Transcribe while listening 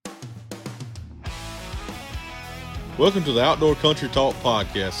Welcome to the Outdoor Country Talk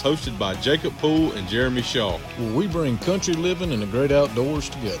podcast, hosted by Jacob Poole and Jeremy Shaw, where we bring country living and the great outdoors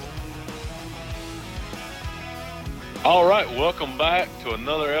together. All right, welcome back to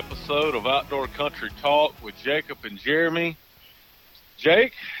another episode of Outdoor Country Talk with Jacob and Jeremy.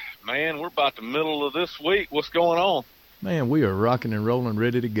 Jake, man, we're about the middle of this week. What's going on? Man, we are rocking and rolling,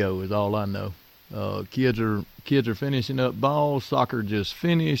 ready to go is all I know. Kids are finishing up ball. Soccer just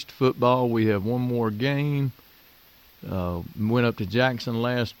finished. Football, we have one more game. Went up to Jackson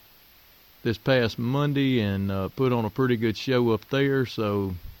this past Monday and put on a pretty good show up there.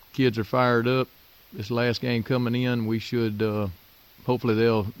 So kids are fired up. This last game coming in, we should hopefully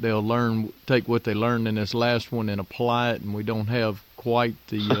they'll take what they learned in this last one and apply it. And we don't have quite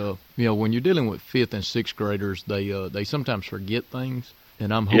the when you're dealing with 5th and 6th graders, they sometimes forget things.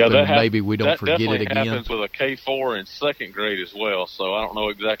 And I'm hoping maybe we don't forget it again. That happens with a K4 in 2nd grade as well. So I don't know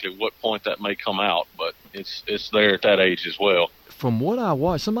exactly what point that may come out, but it's there at that age as well. From what I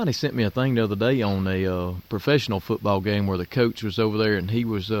watched, somebody sent me a thing the other day on a professional football game where the coach was over there and he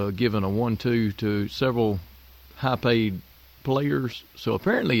was giving a 1-2 to several high-paid players. So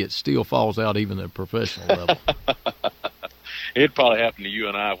apparently it still falls out even at professional level. It'd probably happen to you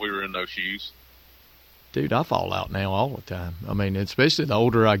and I if we were in those shoes. Dude, I fall out now all the time. I mean, especially the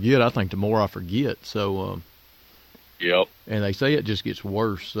older I get, I think the more I forget. So, yep. And they say it just gets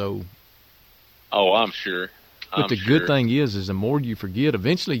worse. So, oh, I'm sure. But the good thing is the more you forget,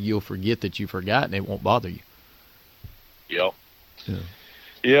 eventually you'll forget that you forgot, and it won't bother you. Yep. Yeah.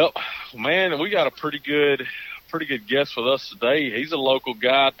 Yep. Man, we got a pretty good guest with us today. He's a local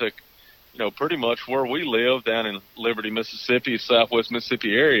guy to, pretty much where we live down in Liberty, Mississippi, Southwest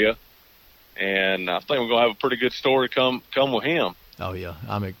Mississippi area. And I think we're going to have a pretty good story come with him. Oh, yeah.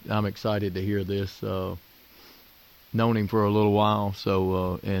 I'm excited to hear this. Known him for a little while,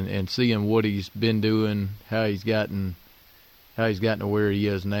 so and seeing what he's been doing, how he's gotten to where he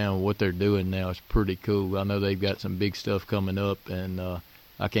is now, and what they're doing now is pretty cool. I know they've got some big stuff coming up, and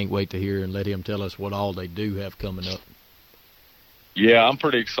I can't wait to hear and let him tell us what all they do have coming up. Yeah, I'm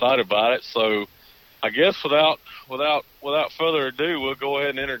pretty excited about it. So I guess without further ado, we'll go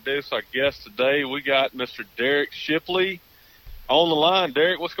ahead and introduce our guest today. We got Mr. Derek Shipley on the line.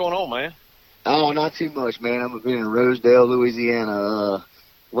 Derek, what's going on, man? Oh, not too much, man. I'm in Rosedale, Louisiana,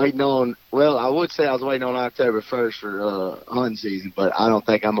 waiting on, I would say I was waiting on October 1st for hunting season, but I don't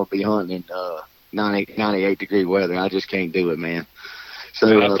think I'm going to be hunting in 98-degree weather. I just can't do it, man.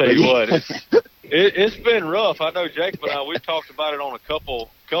 So I'll tell you what, it's been rough. I know Jake and I, we've talked about it on a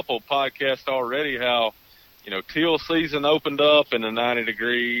couple podcasts already, how, teal season opened up in the 90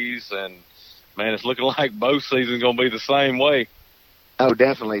 degrees, and, man, it's looking like bow season's going to be the same way. Oh,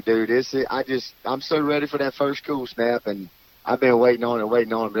 definitely, dude. I'm so ready for that first cool snap, and I've been waiting on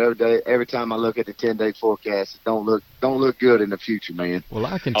it. But every time I look at the 10-day forecast, it don't look good in the future, man. Well,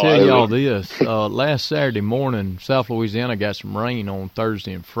 I can tell y'all this. Last Saturday morning, South Louisiana got some rain on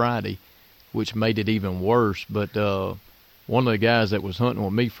Thursday and Friday, which made it even worse. But one of the guys that was hunting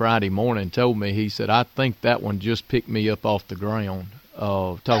with me Friday morning told me, he said, I think that one just picked me up off the ground.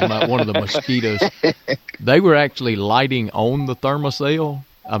 Talking about one of the mosquitoes. They were actually lighting on the thermocell.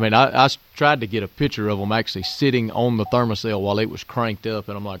 I mean, I tried to get a picture of them actually sitting on the thermocell while it was cranked up,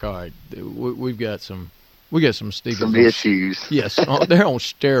 and I'm like, all right, we got some mosquitoes. Some issues. Yes, they're on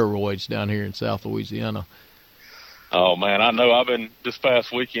steroids down here in South Louisiana. Oh, man, I know. This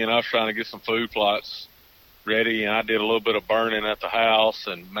past weekend, I was trying to get some food plots ready, and I did a little bit of burning at the house,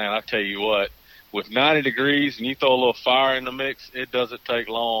 and, man, I tell you what, with 90 degrees and you throw a little fire in the mix, it doesn't take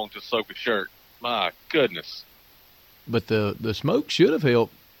long to soak a shirt. My goodness. But the smoke should have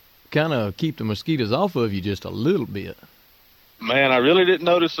helped kind of keep the mosquitoes off of you just a little bit. Man, I really didn't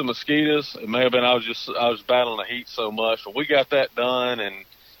notice the mosquitoes. It may have been I was battling the heat so much. But we got that done, and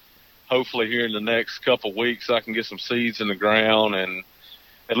hopefully here in the next couple of weeks I can get some seeds in the ground and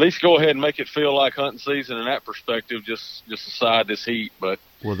at least go ahead and make it feel like hunting season in that perspective, just aside this heat. But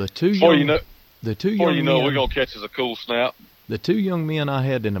well, we're going to catch us a cool snap. The 2 young men I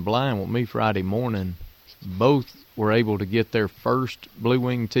had in the blind with me Friday morning, both were able to get their first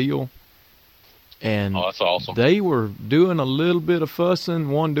blue-winged teal. And that's awesome. They were doing a little bit of fussing,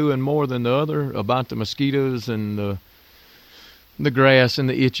 one doing more than the other, about the mosquitoes and the grass and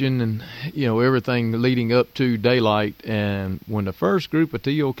the itching and, everything leading up to daylight. And when the first group of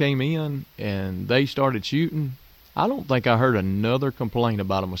teal came in and they started shooting, I don't think I heard another complaint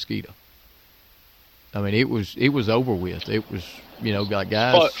about a mosquito. I mean, it was over with. It was, got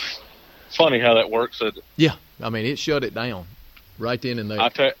guys. But funny how that works. Yeah, I mean, it shut it down right then and there.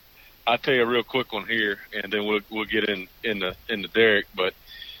 I'll tell you a real quick one here, and then we'll get in the Derek. But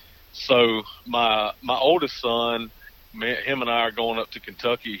so my oldest son, him and I are going up to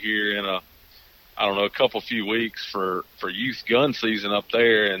Kentucky here in a few weeks for youth gun season up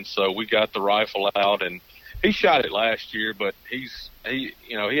there, and so we got the rifle out, and he shot it last year, but he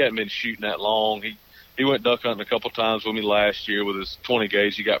hadn't been shooting that long. He went duck hunting a couple times with me last year with his 20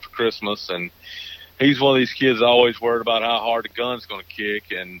 gauge he got for Christmas, and he's one of these kids always worried about how hard the gun's going to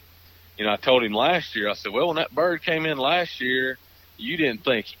kick. And I told him last year, I said, well, when that bird came in last year, you didn't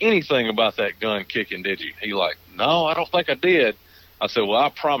think anything about that gun kicking, did you? He like, no, I don't think I did. I said, well, I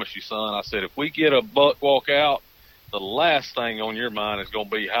promise you, son. I said, if we get a buck walk out, the last thing on your mind is going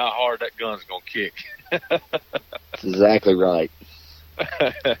to be how hard that gun's going to kick. That's exactly right.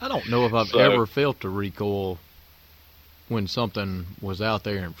 I don't know if I've ever felt a recoil when something was out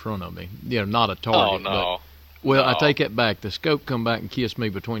there in front of me. Not a target. Oh, no. Well, I take it back. The scope come back and kissed me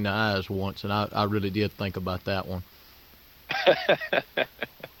between the eyes once, and I really did think about that one. I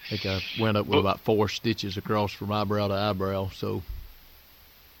think I went up with about 4 stitches across from eyebrow to eyebrow. So.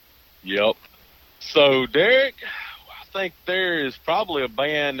 Yep. So, Derek, I think there is probably a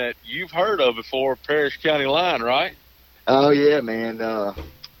band that you've heard of before, Parish County Line, right? Oh, yeah, man.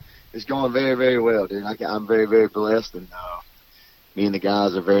 It's going very, very well, dude. I'm very, very blessed, and me and the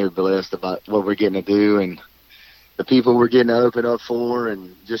guys are very blessed about what we're getting to do and the people we're getting to open up for,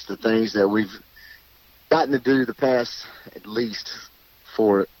 and just the things that we've gotten to do the past at least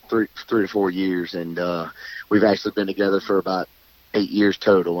 3 to 4 years. And we've actually been together for about 8 years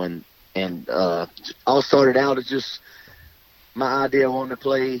total. And all started out as just my idea of wanting to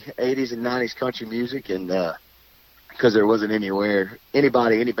play 80s and 90s country music, and because there wasn't any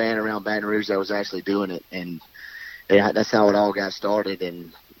band around Baton Rouge that was actually doing it, and that's how it all got started.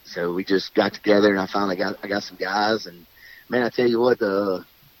 And so we just got together, and I finally got some guys, and man, I tell you what,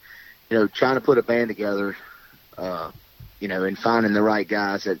 trying to put a band together, and finding the right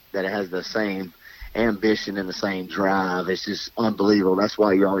guys that has the same ambition and the same drive, it's just unbelievable. That's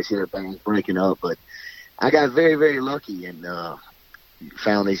why you always hear bands breaking up. But I got very, very lucky and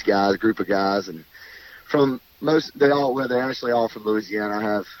found these guys, a group of guys, and they're actually all from Louisiana. I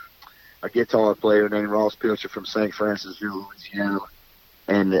have a guitar player named Ross Pilcher from St. Francisville, Louisiana,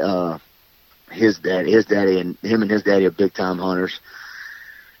 and his daddy, and him and his daddy are big time hunters.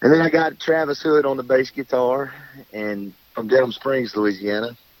 And then I got Travis Hood on the bass guitar, and from Dedham Springs,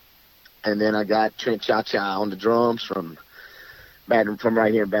 Louisiana. And then I got Trent Cha-Cha on the drums from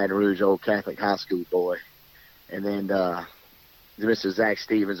right here in Baton Rouge, old Catholic high school boy. And then Mr. Zach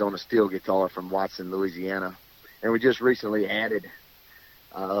Stevens on the steel guitar from Watson, Louisiana. And we just recently added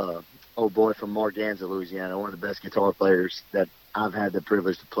old boy from Morganza, Louisiana, one of the best guitar players that I've had the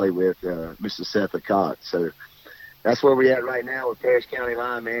privilege to play with, Mr. Seth Lecoq. So that's where we're at right now with Parish County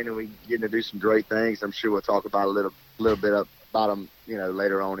Line, man, and we're getting to do some great things. I'm sure we'll talk about a little bit about them,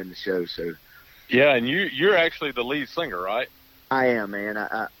 later on in the show. So, yeah, and you're actually the lead singer, right? I am, man.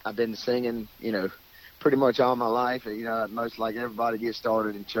 I've been singing, pretty much all my life. Most like everybody gets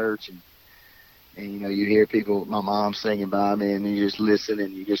started in church, and you hear people, my mom singing by me, and you just listen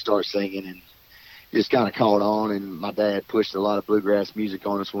and you just start singing, and just kind of caught on. And my dad pushed a lot of bluegrass music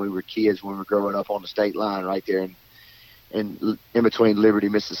on us when we were kids, when we were growing up on the state line right there in between Liberty,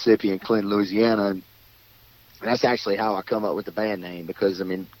 Mississippi and Clinton, Louisiana. And that's actually how I come up with the band name, because,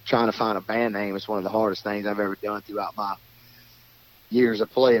 trying to find a band name is one of the hardest things I've ever done throughout my years of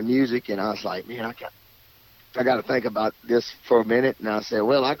playing music. And I was like, man, I got to think about this for a minute. And I said,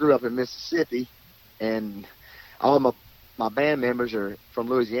 well, I grew up in Mississippi, and all my band members are from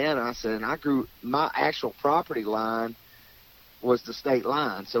Louisiana. I said, and my actual property line was the state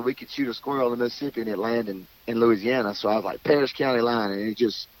line, so we could shoot a squirrel in Mississippi and it landed in Louisiana. So I was like, Parish County Line, and it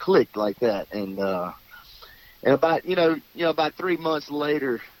just clicked like that. And about about 3 months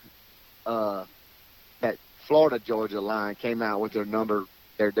later, that Florida Georgia line came out with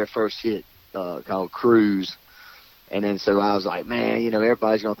their first hit called Cruise. And then so I was like, man,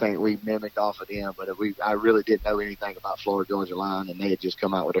 everybody's gonna think we mimicked off of them, but I really didn't know anything about Florida Georgia Line, and they had just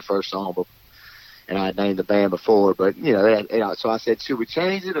come out with their first song, and I had named the band before, but so I said, should we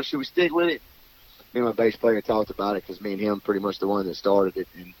change it or should we stick with it? Me and my bass player talked about it, because me and him pretty much the one that started it,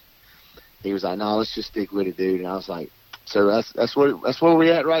 and he was like, no, let's just stick with it, dude. And I was like, so that's where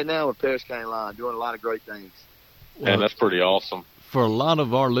we're at right now with Parish County Line, doing a lot of great things. And that's pretty awesome. For a lot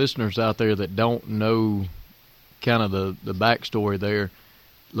of our listeners out there that don't know kind of the backstory there,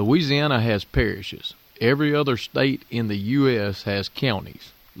 Louisiana has parishes. Every other state in the U.S. has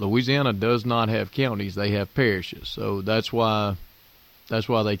counties. Louisiana does not have counties; they have parishes. So that's why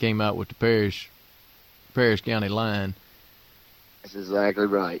they came out with the Parish County Line. That's exactly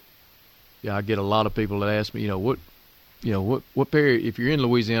right. Yeah, I get a lot of people that ask me, you know, what parish, if you're in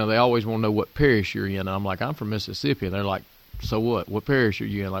Louisiana, they always want to know what parish you're in. And I'm like, I'm from Mississippi. And they're like, so what? What parish are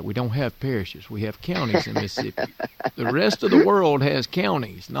you in? Like, we don't have parishes. We have counties in Mississippi. The rest of the world has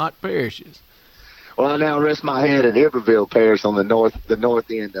counties, not parishes. Well, I now rest my head at Iberville Parish on the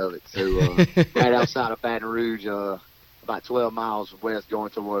north end of it. So right outside of Baton Rouge, about 12 miles west going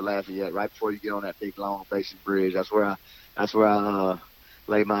toward Lafayette, right before you get on that big long facing bridge. That's where I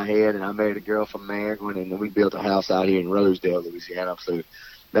laid my head, and I married a girl from there, and we built a house out here in Rosedale, Louisiana. So,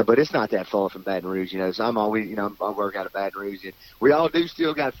 but it's not that far from Baton Rouge, you know. So I'm always, you know, I work out of Baton Rouge, and we all do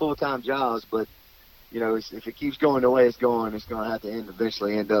still got full-time jobs, but you know, if it keeps going the way it's going to have to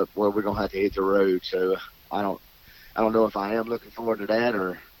eventually end up where we're going to have to hit the road. So I don't know if I am looking forward to that,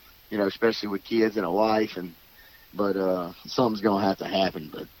 or, you know, especially with kids and a wife, but something's going to have to happen.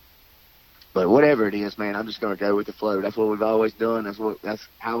 But whatever it is, man, I'm just going to go with the flow. That's what we've always done. That's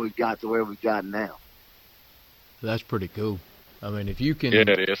how we've got to where we've gotten now. That's pretty cool. I mean, if you can, yeah,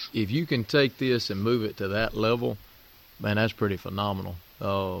 it is. If you can take this and move it to that level, man, that's pretty phenomenal.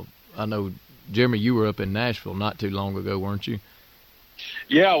 I know, Jeremy, you were up in Nashville not too long ago, weren't you?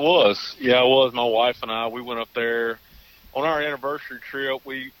 Yeah, I was. My wife and I, we went up there on our anniversary trip.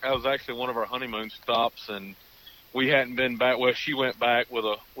 That was actually one of our honeymoon stops, and we hadn't been back. Well, she went back with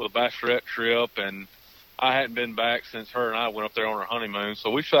a bachelorette trip, and I hadn't been back since her and I went up there on our honeymoon.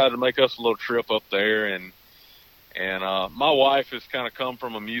 So we decided to make us a little trip up there, and my wife has kind of come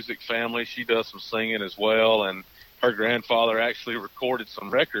from a music family. She does some singing as well, and her grandfather actually recorded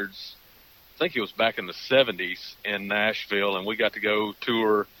some records. I think it was back in the 70s in Nashville, and we got to go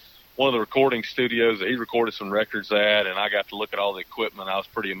tour one of the recording studios that he recorded some records at, and I got to look at all the equipment. I was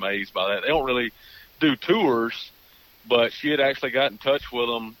pretty amazed by that. They don't really do tours, but she had actually got in touch with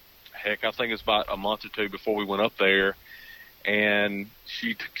them. Heck, I think it's about a month or two before we went up there, and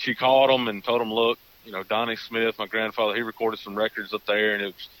she called them and told them, look, you know, Donnie Smith, my grandfather, he recorded some records up there,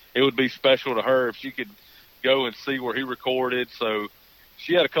 and it would be special to her if she could go and see where he recorded. So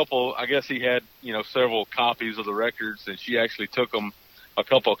she had a couple, I guess he had, you know, several copies of the records, and she actually took them a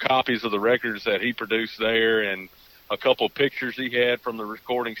couple of copies of the records that he produced there, and a couple of pictures he had from the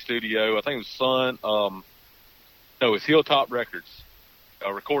recording studio. I think it was it's Hilltop Records,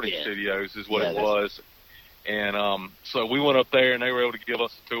 recording studios is what it was. And so we went up there, and they were able to give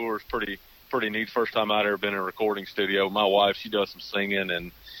us a tour. It was pretty neat. First time I'd ever been in a recording studio. My wife, she does some singing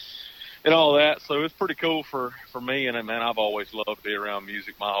and all that. So it's pretty cool for me. And, man, I've always loved to be around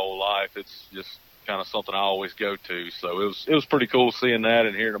music my whole life. It's just kind of something I always go to. So it was pretty cool seeing that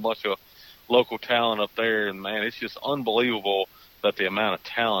and hearing a bunch of local talent up there. And, man, it's just unbelievable that the amount of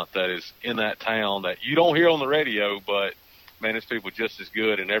talent that is in that town that you don't hear on the radio, but, man, it's people just as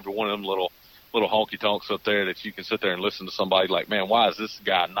good. And every one of them little honky tonks up there that you can sit there and listen to somebody like, man, why is this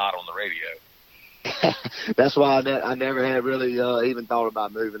guy not on the radio? That's why I never had really even thought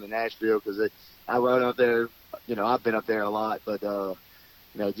about moving to Nashville, because I went up there, you know, I've been up there a lot, but, you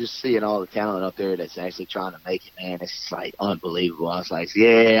know, just seeing all the talent up there that's actually trying to make it, man, it's just like unbelievable. I was like,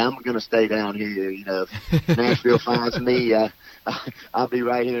 yeah, I'm going to stay down here. You know, if Nashville finds me, I'll be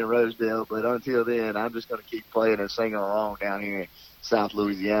right here in Rosedale. But until then, I'm just going to keep playing and singing along down here in South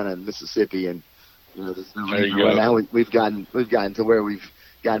Louisiana and Mississippi. And, you know, there's no reason right now we've gotten to where we've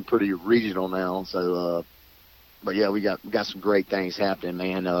gotten pretty regional now. So, but yeah, we got some great things happening,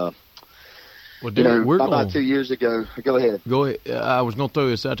 man. Well, Derek, about 2 years ago. Go ahead. Go ahead. I was going to throw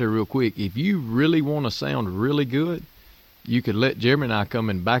this out there real quick. If you really want to sound really good, you could let Jeremy and I come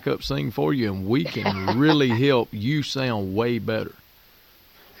and back up sing for you, and we can really help you sound way better.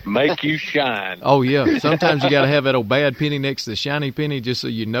 Make you shine. Oh, yeah. Sometimes you got to have that old bad penny next to the shiny penny just so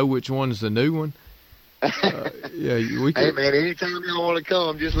you know which one's the new one. Yeah, we can. Hey man, anytime y'all want to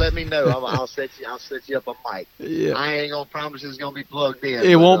come, just let me know. I'll set you up a mic. Yeah. I ain't gonna promise it's gonna be plugged in.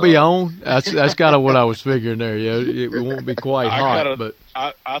 It won't be on. That's kind of what I was figuring there. Yeah, it won't be quite hot. But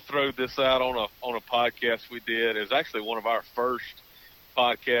I threw this out on a podcast we did. It was actually one of our first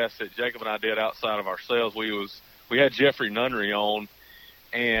podcasts that Jacob and I did outside of ourselves. We had Jeffrey Nunnery on,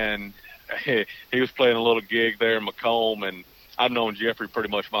 and he was playing a little gig there in Macomb, and I've known Jeffrey pretty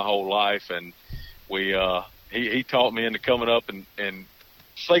much my whole life, and he taught me into coming up and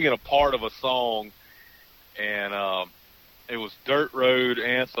singing a part of a song, and it was Dirt Road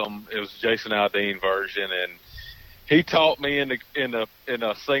Anthem. It was Jason Aldean version, and he taught me into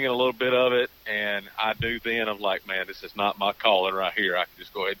singing a little bit of it, and I knew then, I'm like, man, this is not my calling right here. I can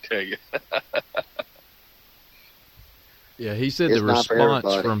just go ahead and tell you. Yeah, he said the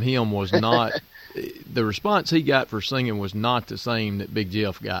response from him was not the response he got for singing was not the same that Big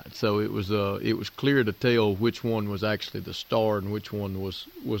Jeff got. So it was clear to tell which one was actually the star and which one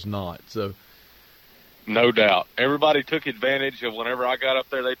was not. So No doubt. Everybody took advantage of whenever I got up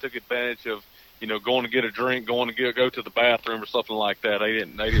there. They took advantage of, going to get a drink, going to go to the bathroom or something like that. They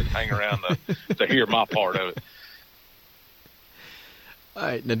didn't hang around to hear my part of it. All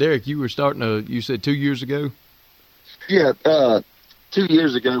right, now Derek, you said 2 years ago. Yeah, 2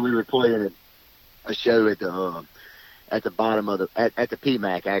 years ago we were playing a show at the bottom of at the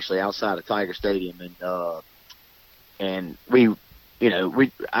PMAC, actually outside of Tiger Stadium, and we.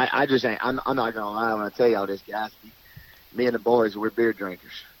 I just ain't. I'm not gonna lie when I tell y'all this, guys. Me and the boys, we're beer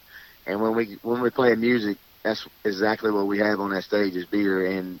drinkers, and when we're playing music, that's exactly what we have on that stage is beer.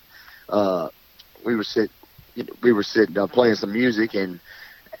 And we were sitting playing some music and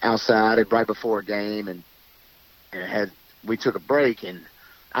outside and right before a game, and we took a break, and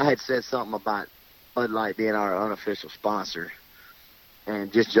I had said something about Bud Light being our unofficial sponsor.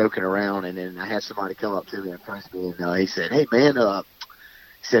 And just joking around, and then I had somebody come up to me and press me, and he said, "Hey man," he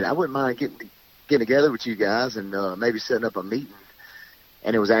said, "I wouldn't mind getting together with you guys and maybe setting up a meeting."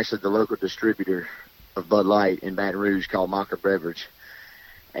 And it was actually the local distributor of Bud Light in Baton Rouge called Mocker Beverage.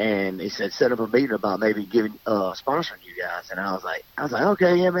 And he said, "Set up a meeting about maybe sponsoring you guys." And I was like,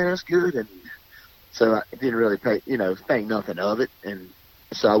 "Okay, yeah, man, that's good." And so I didn't really think nothing of it. And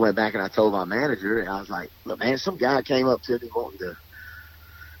so I went back and I told my manager, and I was like, "Look, man, some guy came up to me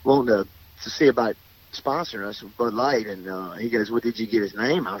wanting to see about sponsoring us with Bud Light," and he goes, "Well, did you get his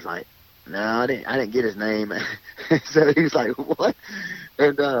name?" I was like, "No, I didn't get his name." So he was like, "What?"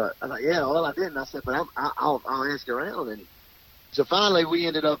 And I was like, "Yeah, well, I didn't." I said, "But I'll ask around." And so finally, we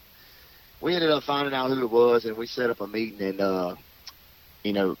ended up finding out who it was, and we set up a meeting, and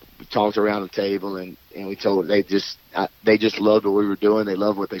we talked around the table, and we told they just loved what we were doing. They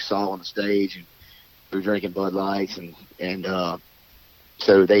loved what they saw on the stage, and we were drinking Bud Lights, and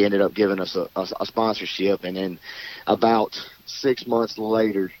so they ended up giving us a sponsorship. And then about 6 months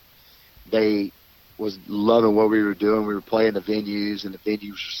later, they was loving what we were doing. We were playing the venues, and the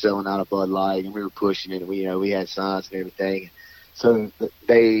venues were selling out of Bud Light, and we were pushing it. We had signs and everything. So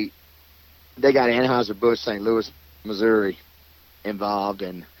they got Anheuser-Busch St. Louis, Missouri involved,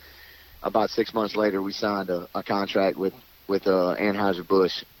 and about 6 months later, we signed a contract with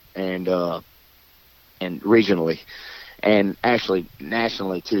Anheuser-Busch and regionally. And actually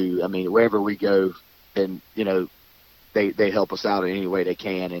nationally too. I mean, wherever we go, then they help us out in any way they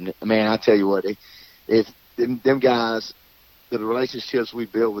can. And man, I tell you what, if them guys, the relationships we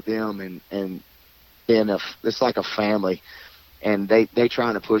built with them, and it's like a family, and they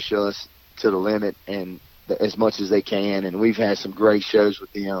trying to push us to the limit and as much as they can. And we've had some great shows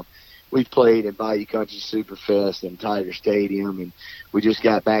with them. We've played at Bayou Country Superfest and Tiger Stadium, and we just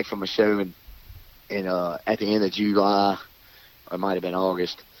got back from a show at the end of July, or it might have been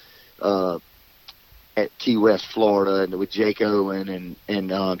August, at Key West, Florida, and with Jake Owen,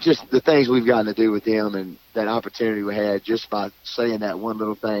 and just the things we've gotten to do with them, and that opportunity we had just by saying that one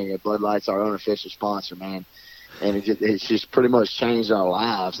little thing that Bud Light's our unofficial sponsor, man. And it's just pretty much changed our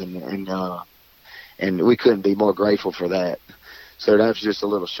lives, and we couldn't be more grateful for that. So that's just a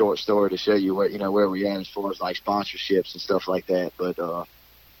little short story to show you where we at as far as like sponsorships and stuff like that. But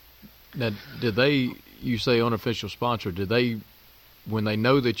now, you say unofficial sponsor, when they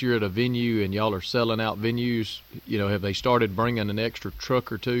know that you're at a venue and y'all are selling out venues, have they started bringing an extra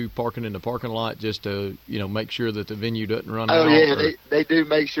truck or two, parking in the parking lot just to, make sure that the venue doesn't run out? Oh, yeah, they do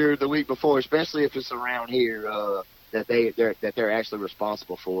make sure the week before, especially if it's around here, that they're actually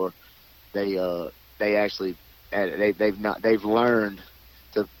responsible for. They've learned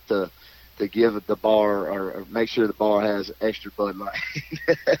to give the bar or make sure the bar has extra Bud Light.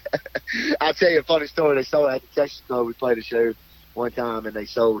 I'll tell you a funny story. They sold at the Texas Club. We played a show one time, and they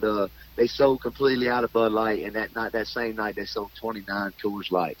sold completely out of Bud Light. And that same night, they sold 29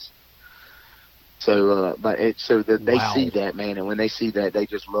 Coors Lights. So, they see that, man, and when they see that, they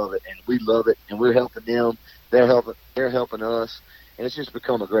just love it, and we love it, and we're helping them. They're helping us, and it's just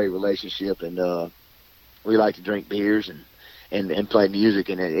become a great relationship. And we like to drink beers and play music,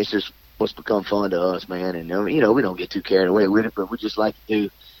 and it's just what's become fun to us, man. And we don't get too carried away with it, but we just like to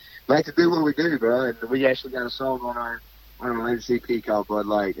do what we do, bro. And we actually got a song on our latest EP called Bud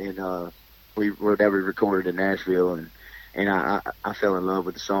Light, and we recorded in Nashville, and I fell in love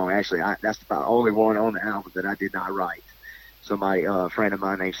with the song. Actually, that's about the only one on the album that I did not write. Somebody, a friend of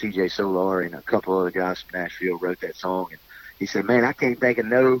mine named CJ Solar, and a couple other guys from Nashville wrote that song, and he said, "Man, I can't think of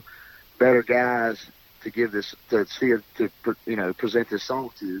no better guys to give this present this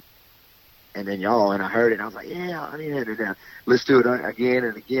song to." And then y'all, and I heard it, and I was like, "Yeah, I need to listen to it again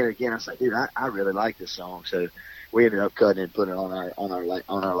and again and again." I was like, "Dude, I really like this song." So we ended up cutting it and putting it on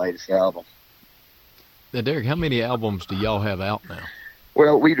our latest album. Now, Derek, how many albums do y'all have out now?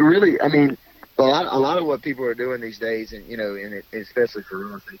 Well, we really, I mean, Well, a lot of what people are doing these days, and especially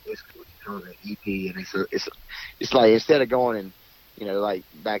for us, they basically call it an EP, and it's like instead of going and like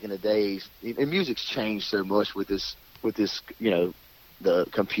back in the days, and music's changed so much with this the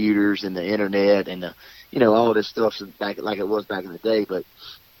computers and the internet and all this stuff's back like it was back in the day, but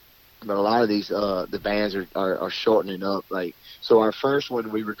a lot of these the bands are shortening up. Like, so our first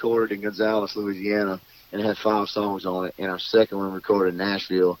one we recorded in Gonzales, Louisiana, and it had 5 songs on it, and our second one recorded in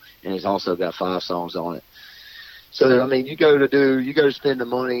Nashville, and it's also got 5 songs on it. So I mean, you go to spend the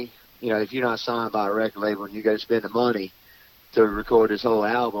money, if you're not signed by a record label, and you go to spend the money to record this whole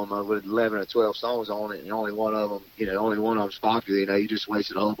album with 11 or 12 songs on it, and only one of them's popular. You just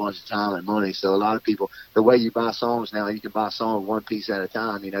wasted a whole bunch of time and money. So a lot of people, the way you buy songs now, you can buy songs one piece at a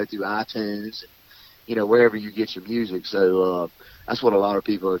time, through iTunes, wherever you get your music. So that's what a lot of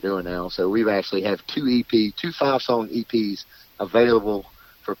people are doing now. So we've actually have 2 5-song EPs available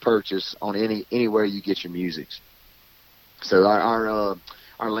for purchase on anywhere you get your music. So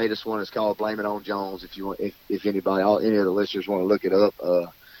our latest one is called "Blame It on Jones." If anybody, any of the listeners want to look it up,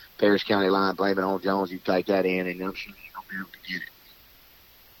 Paris County Line, "Blame It on Jones." You type that in, and I'm sure you'll be able to get it.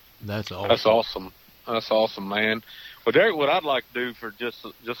 That's awesome. That's awesome, man. Well, Derek, what I'd like to do for just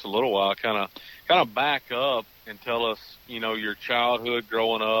a little while, kind of back up and tell us, your childhood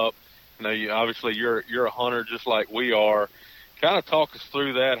growing up. Obviously you're a hunter just like we are. Kind of talk us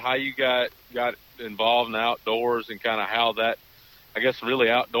through that, how you got involved in the outdoors, and kind of how that, I guess, really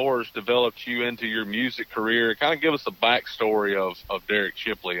outdoors developed you into your music career. Kind of give us a backstory of Derek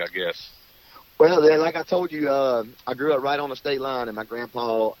Shipley, I guess. Well, like I told you, I grew up right on the state line, and my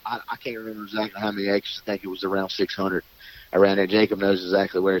grandpa, I can't remember exactly how many acres. I think it was around 600 around there. Jacob knows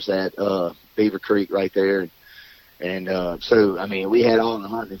exactly where it's at, Beaver Creek right there. And so, I mean, we had all the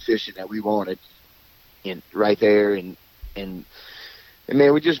hunting and fishing that we wanted right there. And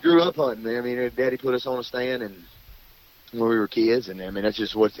man, we just grew up hunting, man. I mean, Daddy put us on a stand and when we were kids, and I mean that's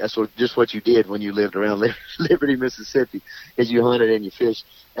just what you did when you lived around Liberty, Mississippi, is you hunted and you fished.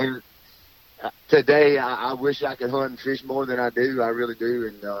 And today, I wish I could hunt and fish more than I do. I really do,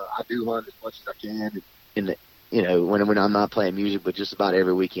 and I do hunt as much as I can. When I'm not playing music, but just about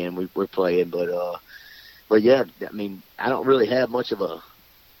every weekend we're playing. But yeah, I mean, I don't really have much of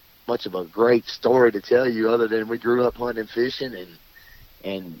a great story to tell you other than we grew up hunting and fishing,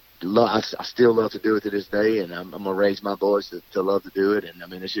 and I still love to do it to this day, and I'm going to raise my boys to love to do it. And I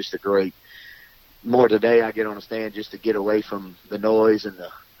mean, it's just more today I get on a stand just to get away from the noise and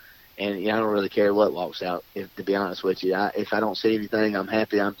I don't really care what walks out, to be honest with you. If I don't see anything, I'm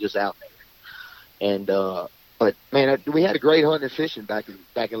happy. I'm just out there. And, but man, we had a great hunting and fishing back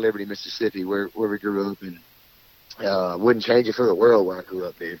in Liberty, Mississippi, where we grew up, and, wouldn't change it for the world where I grew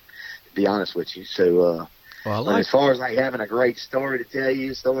up there, to be honest with you. So, as far as like having a great story to tell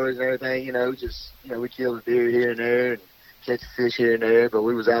you, stories and everything, we killed a deer here and there and catch a fish here and there, but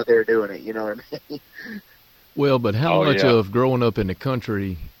we was out there doing it, you know what I mean? Well, but how much of growing up in the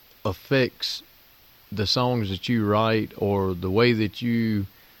country affects the songs that you write, or the way that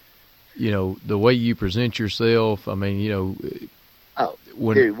the way you present yourself? I mean, dude,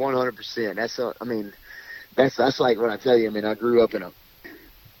 100%. That's like when I tell you, I mean, I grew up in a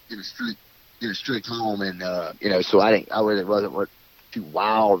strict home, and so I really wasn't too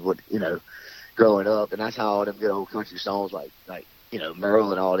wild with growing up, and that's how all them good old country songs like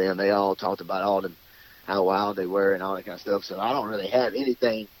Merle and all them, they all talked about all them, how wild they were and all that kind of stuff. So I don't really have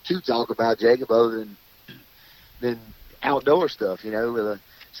anything to talk about, Jacob, other than outdoor stuff,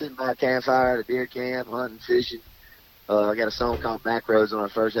 sitting by a campfire at a deer camp, hunting, fishing. I got a song called Backroads on our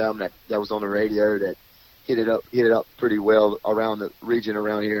first album that was on the radio that hit it up pretty well around the region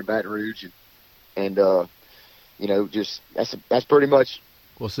around here in Baton Rouge, and just that's pretty much.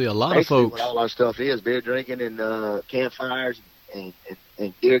 Well, see, a lot of folks. What all our stuff is beer drinking and campfires and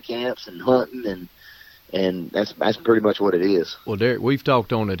deer camps and hunting and that's pretty much what it is. Well, Derek, we've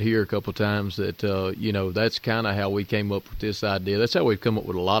talked on it here a couple of times that that's kind of how we came up with this idea. That's how we've come up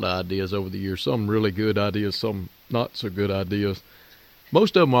with a lot of ideas over the years. Some really good ideas, some not so good ideas.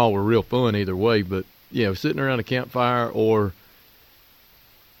 Most of them all were real fun either way. But sitting around a campfire, or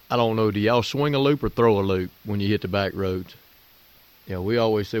I don't know, do y'all swing a loop or throw a loop when you hit the back roads? We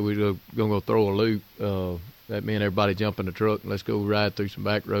always say we're gonna go throw a loop. That meant everybody jump in the truck and let's go ride through some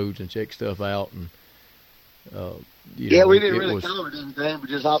back roads and check stuff out. And we didn't really cover anything, but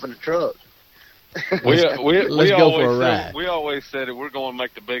just hop in the truck. Let's go for a ride. We always said it. We're going to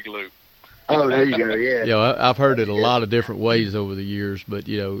make the big loop. Oh, there you go. Yeah. I've heard it a lot of different ways over the years, but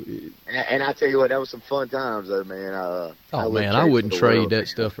And I tell you what, that was some fun times, though, man. I wouldn't trade that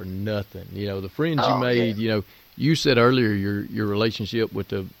stuff for nothing. The friends you made, You said earlier your relationship with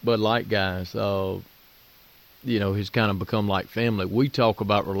the Bud Light guys, has kind of become like family. We talk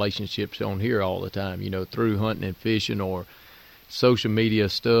about relationships on here all the time, through hunting and fishing or social media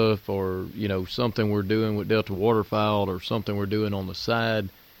stuff or, something we're doing with Delta Waterfowl or something we're doing on the side.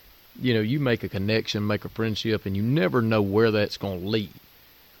 You make a connection, make a friendship, and you never know where that's going to lead.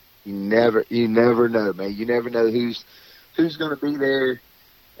 You never know, man. You never know who's going to be there.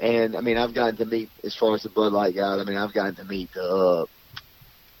 And, I mean, I've gotten to meet, as far as the Bud Light guys, I've gotten to meet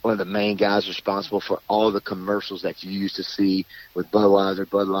one of the main guys responsible for all the commercials that you used to see with Budweiser,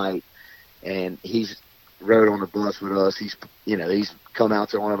 Bud Light. And he's rode on the bus with us. He's come out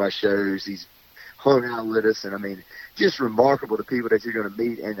to one of our shows. He's hung out with us. And, just remarkable, the people that you're going to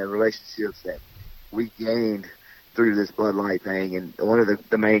meet and the relationships that we gained through this Bud Light thing. And one of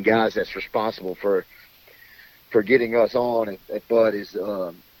the main guys that's responsible for getting us on at Bud is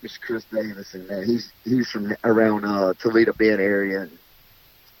Mr. Chris Davis, and he's from around Toledo Bend area,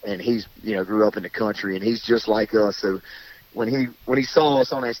 and he's grew up in the country, and he's just like us. So when he saw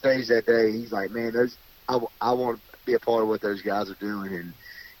us on that stage that day, he's like, man, I want to be a part of what those guys are doing,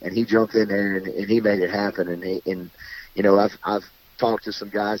 and he jumped in there and he made it happen. And I've talked to some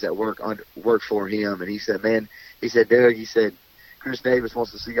guys that work for him, and he said, Doug, he said, Chris Davis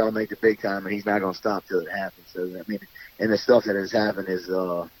wants to see y'all make the big time, and he's not going to stop till it happens. So, and the stuff that has happened is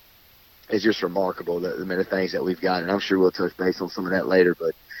just remarkable, the things that we've got. And I'm sure we'll touch base on some of that later.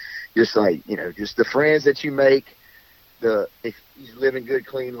 But just like, just the friends that you make, if you live a good,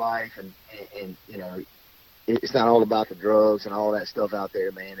 clean life, and it's not all about the drugs and all that stuff out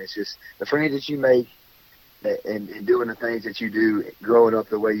there, man. It's just the friends that you make and doing the things that you do, growing up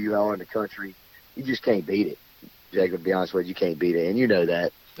the way you are in the country, you just can't beat it. Jacob, to be honest with you, can't beat it, and you know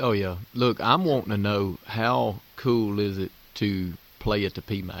that. Oh, yeah. Look, I'm wanting to know, how cool is it to play at the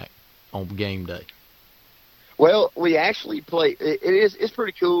PMAC on game day? Well, we actually play. It's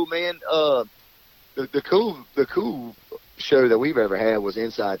pretty cool, man. The cool show that we've ever had was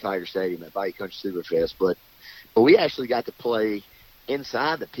inside Tiger Stadium at Bayou Country Superfest, but we actually got to play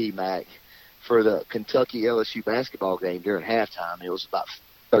inside the PMAC for the Kentucky LSU basketball game during halftime. It was about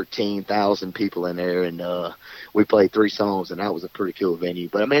 13,000 people in there, and we played 3 songs, and that was a pretty cool venue.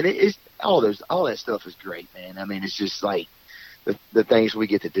 But it's all that stuff is great, man. It's just like the things we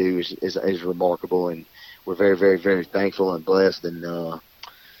get to do is remarkable, and we're very, very, very thankful and blessed, and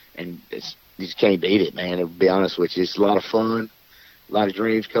you just can't beat it, man. To be honest with you, it's a lot of fun, a lot of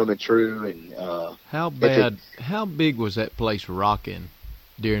dreams coming true. And how big was that place rocking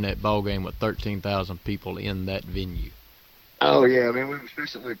during that ball game with 13,000 people in that venue? Oh yeah, we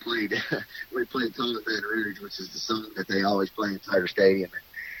played Toll at Baton Rouge, which is the song that they always play in Tiger Stadium,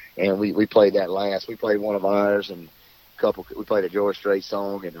 and we played that last. We played one of ours, and we played a George Strait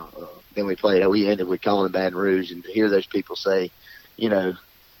song, and then we ended with Calling Baton Rouge, and to hear those people say, in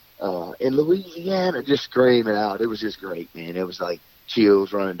Louisiana, just scream it out. It was just great, man. It was like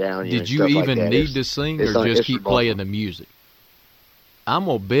chills running down you. Did you even need to sing or just keep playing the music? I'm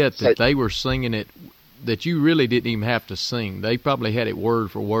gonna bet that they were singing it, that you really didn't even have to sing. They probably had it word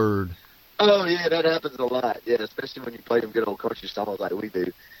for word. Oh, yeah, that happens a lot. Yeah, especially when you play them good old country songs like we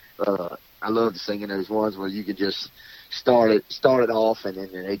do. I love singing those ones where you can just start it off, and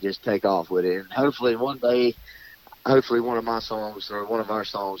then they just take off with it. And hopefully one day, one of my songs or one of our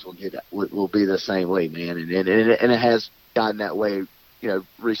songs will be the same way, man. And it has gotten that way,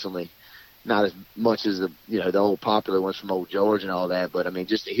 recently. Not as much as the old popular ones from Old George and all that, but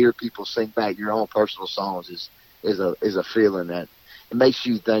just to hear people sing back your own personal songs is a feeling that it makes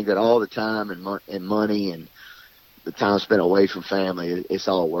you think that all the time and money and the time spent away from family, it's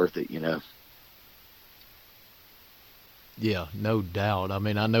all worth it, Yeah, no doubt. I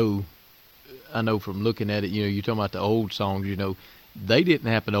know from looking at it, you're talking about the old songs, they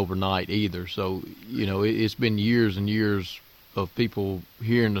didn't happen overnight either. So, it's been years and years of people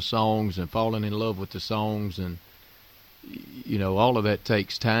hearing the songs and falling in love with the songs, and all of that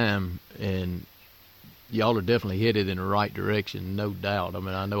takes time, and y'all are definitely headed in the right direction, no doubt.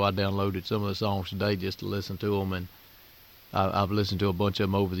 I know I downloaded some of the songs today just to listen to them, and I've listened to a bunch of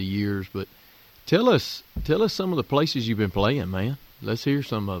them over the years. But tell us some of the places you've been playing, man. Let's hear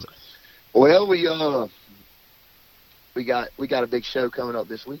some of it. Well, we got a big show coming up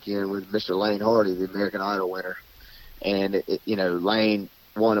this weekend with Mr. Lane Hardy, the American Idol winner. And, Lane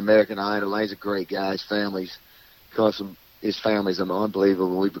won American Idol. Lane's a great guy. His family's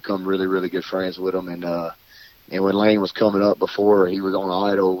unbelievable. We've become really, really good friends with him. And when Lane was coming up before he was on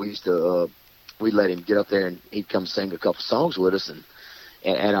Idol, we'd let him get up there and he'd come sing a couple songs with us and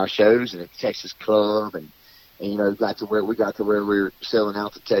at our shows and at Texas Club. And we got to where we were selling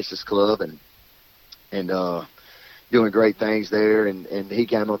out the Texas Club. And doing great things there. And he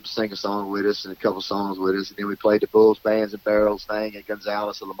came up to sing a song with us and a couple songs with us. And then we played the Bulls, Bands, and Barrels thing at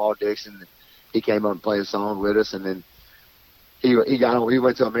Gonzales and Lamar Dixon. And he came up and played a song with us. And then he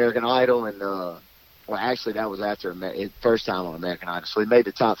went to American Idol. And, well, actually, that was after his first time on American Idol. So he made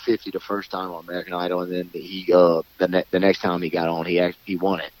the top 50 the first time on American Idol. And then the next time he got on, he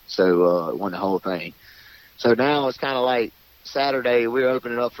won it. So, won the whole thing. So now it's kind of like Saturday, we're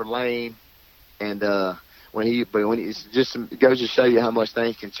opening up for Lane. And, it just goes to show you how much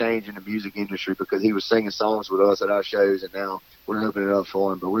things can change in the music industry, because he was singing songs with us at our shows, and now we're opening up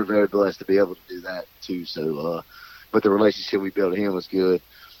for him. But we're very blessed to be able to do that too. So, but the relationship we built with him was good.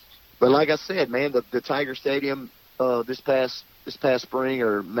 But like I said, man, the Tiger Stadium this past spring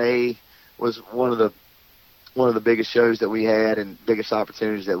or May was one of the biggest shows that we had and biggest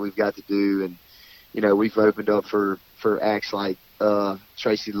opportunities that we've got to do. And you know, we've opened up for acts like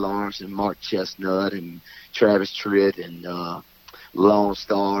Tracy Lawrence and Mark Chestnut and Travis Tritt and Lone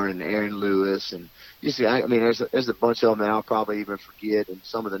Star and Aaron Lewis, and you see, I mean, there's a bunch of them that I'll probably even forget, and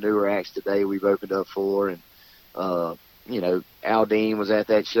some of the newer acts today we've opened up for, and you know, Aldean was at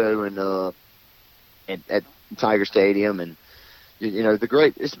that show and at Tiger Stadium, and you know,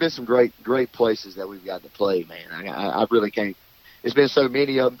 it's been some great places that we've got to play, man. I really can't. There's been so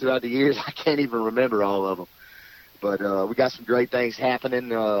many of them throughout the years, I can't even remember all of them. But we got some great things happening,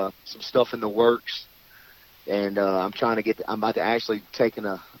 some stuff in the works. And I'm about to actually taking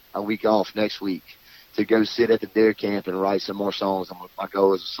a week off next week to go sit at the deer camp and write some more songs. My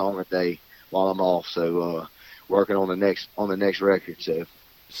goal is a song a day while I'm off. So working on the next record.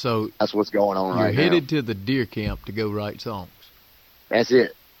 So that's what's going on right now. You're headed to the deer camp to go write songs. That's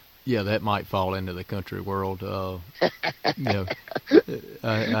it. Yeah, that might fall into the country world. You know,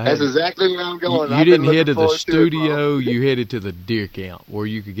 that's exactly where I'm going. You didn't head to the studio. You headed to the deer camp where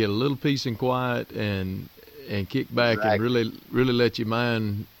you could get a little peace and quiet and kick back and really let your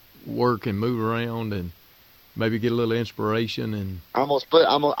mind work and move around and maybe get a little inspiration. And I'm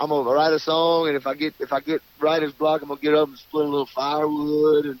gonna write a song, and if I get writer's block, I'm gonna get up and split a little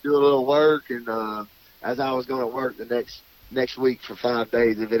firewood and do a little work. And as I was gonna work the next week for 5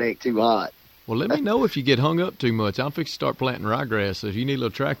 days if it ain't too hot. Well, let me know if you get hung up too much. I'm fixing to start planting ryegrass, so if you need a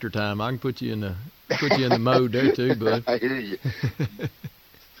little tractor time, I can put you in the mode there too, bud. I hear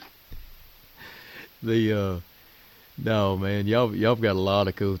you. No, man, y'all got a lot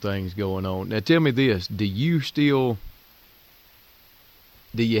of cool things going on. Now, tell me this: do you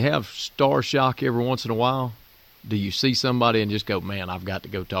have star shock every once in a while? Do you see somebody and just go, man, I've got to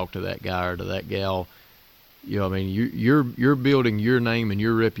go talk to that guy or to that gal? You know, I mean, you're building your name and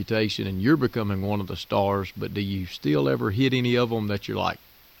your reputation, and you're becoming one of the stars. But do you still ever hit any of them that you're like,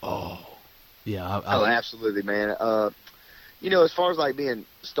 oh, yeah? Oh, absolutely, man. You know, as far as like being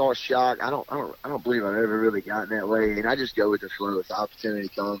star shocked, I don't believe I've ever really gotten that way, and I just go with the flow. If the opportunity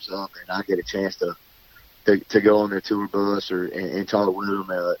comes up and I get a chance to go on their tour bus and talk with them,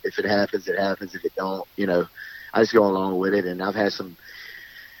 if it happens, it happens. If it don't, you know, I just go along with it. And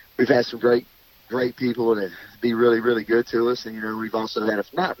we've had some great people that be really, really good to us. And, you know, we've also had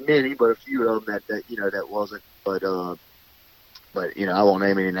not many, but a few of them that you know, that wasn't, but, you know, I won't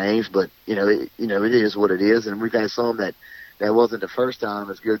name any names, but, you know, it is what it is. And we've had some that wasn't the first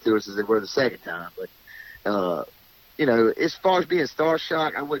time as good to us as they were the second time. But, you know, as far as being star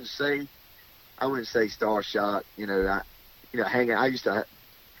shocked, I wouldn't say star shocked. You know, I used to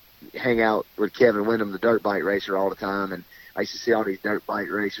hang out with Kevin Windham, the dirt bike racer, all the time. And I used to see all these dirt bike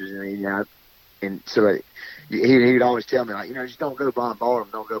racers, and, you know, and so he'd always tell me, like, you know, just don't go bombard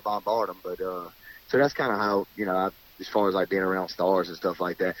them. But so that's kind of how, you know, as far as like being around stars and stuff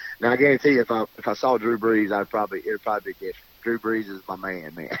like that. Now I guarantee you, if I saw Drew Brees, it'd probably be different. Drew Brees is my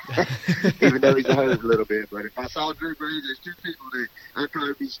man. Even though he's hurt a little bit. But if I saw Drew Brees, there's two people that I'd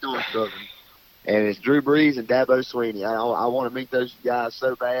probably be starstruck. And it's Drew Brees and Dabo Sweeney. I want to meet those guys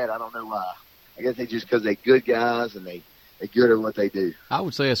so bad. I don't know why. I guess they just because they're good guys and they're good at what they do. I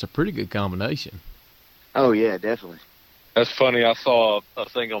would say it's a pretty good combination. Oh, yeah, definitely. That's funny. I saw a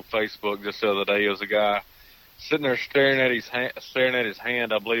thing on Facebook just the other day. It was a guy sitting there staring at his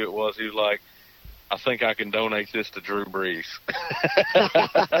hand, I believe it was. He was like, I think I can donate this to Drew Brees.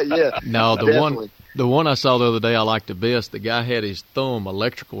 Yeah. No, definitely. the one I saw the other day I liked the best. The guy had his thumb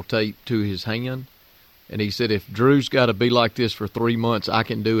electrical taped to his hand, and he said, if Drew's got to be like this for 3 months, I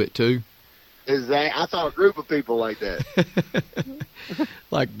can do it too. Exactly. I saw a group of people like that.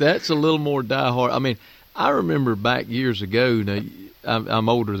 Like, that's a little more diehard. I mean, I remember back years ago, now, I'm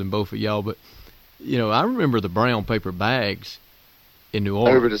older than both of y'all, but, you know, I remember the brown paper bags in New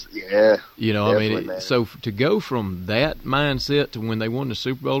Orleans. Yeah. You know, I mean, so to go from that mindset to when they won the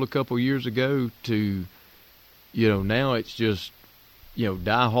Super Bowl a couple years ago to now it's just,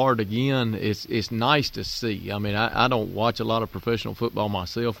 die hard again. It's nice to see. I mean, I don't watch a lot of professional football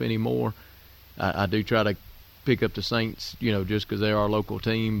myself anymore. I do try to pick up the Saints, just because they're our local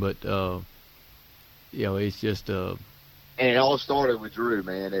team. But, it's just and it all started with Drew,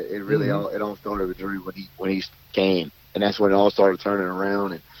 man. It really it all started with Drew when he came, and that's when it all started turning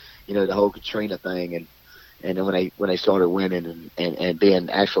around, and the whole Katrina thing, and then when they started winning and being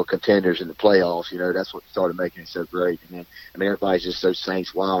actual contenders in the playoffs, that's what started making it so great. And then, everybody's just so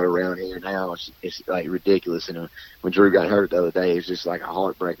Saints wild around here now. It's like ridiculous. And when Drew got hurt the other day, it was just like a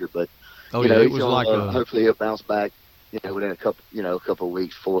heartbreaker. But it was like hopefully he'll bounce back. Within a couple of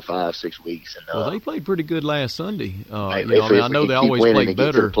weeks, 4, 5, 6 weeks. And well, they played pretty good last Sunday. I know they always play better.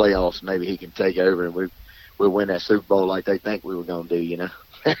 Get to the playoffs, maybe he can take over and we'll win that Super Bowl like they think we were going to do.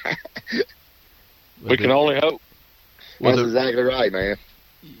 We can only hope. That's exactly right, man.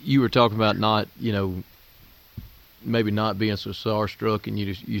 You were talking about not, maybe not being so starstruck, and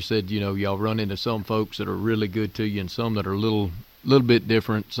you said, y'all run into some folks that are really good to you and some that are a little bit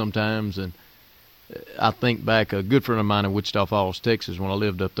different sometimes. And I think back, a good friend of mine in Wichita Falls, Texas, when I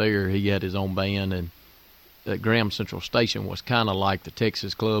lived up there, he had his own band, and Graham Central Station was kind of like the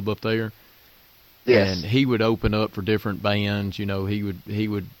Texas club up there. Yes. And he would open up for different bands. He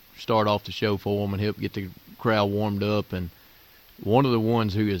would start off the show for them and help get the crowd warmed up. And one of the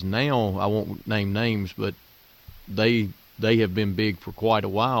ones who is now, I won't name names, but they have been big for quite a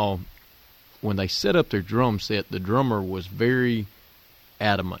while. When they set up their drum set, the drummer was very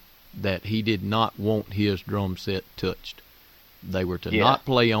adamant that he did not want his drum set touched. They were to not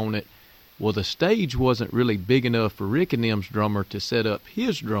play on it. Well, the stage wasn't really big enough for Rick and them's drummer to set up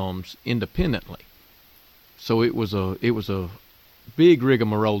his drums independently. So it was a big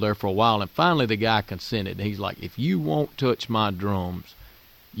rigmarole there for a while, and finally the guy consented. He's like, if you won't touch my drums,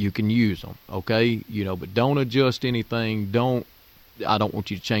 you can use them, okay? But don't adjust anything. I don't want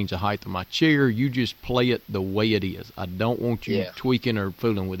you to change the height of my chair. You just play it the way it is. I don't want you tweaking or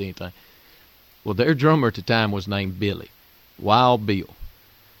fooling with anything. Well, their drummer at the time was named Billy, Wild Bill.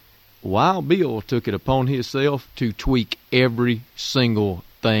 Wild Bill took it upon himself to tweak every single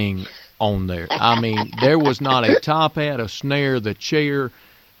thing on there. There was not a top hat, a snare, the chair.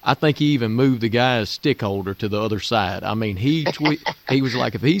 I think he even moved the guy's stick holder to the other side. He was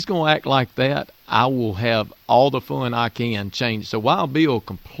like, if he's going to act like that, I will have all the fun I can change. So Wild Bill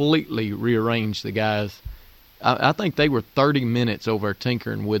completely rearranged the guys. I think they were 30 minutes over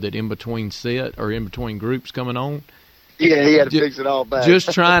tinkering with it in between set or in between groups coming on. Yeah, he had to fix it all back.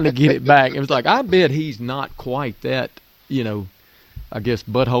 Just trying to get it back. It was like, I bet he's not quite that, I guess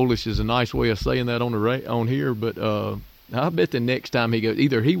buttholish is a nice way of saying that on here, but I bet the next time he goes,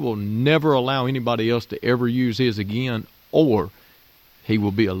 either he will never allow anybody else to ever use his again, or he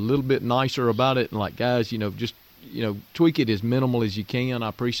will be a little bit nicer about it and like, guys, just tweak it as minimal as you can. I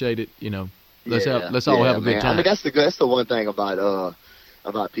appreciate it. Let's all have a good time. That's the one thing about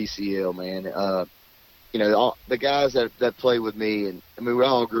PCL, man. All the guys that play with me, and we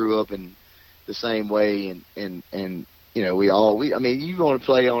all grew up in the same way, and you want to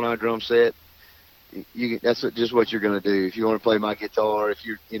play on our drum set, that's just what you're going to do. If you want to play my guitar,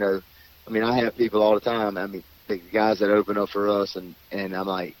 I have people all the time. The guys that open up for us, and I'm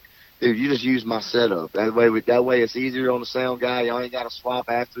like, dude, you just use my setup. That way it's easier on the sound guy. Y'all ain't got to swap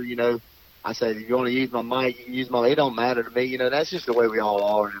after. I say, if you want to use my mic, you can use my. It don't matter to me. That's just the way we all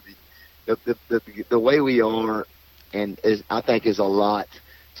are. The way we are, I think is a lot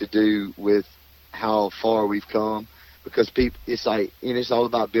to do with how far we've come. Because people, it's like, it's all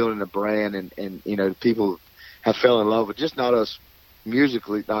about building a brand, and people have fell in love with just not us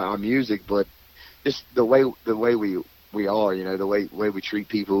musically, not our music, but just the way we are, the way we treat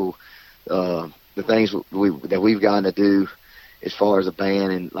people, the things that we've gotten to do as far as a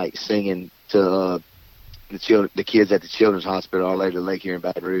band, and like singing to the kids at the Children's Hospital, Our Lady of the Lake here in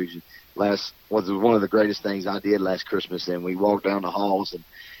Baton Rouge. Was one of the greatest things I did last Christmas, and we walked down the halls, and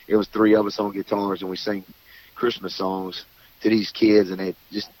it was 3 of us on guitars, and we sang Christmas songs to these kids, and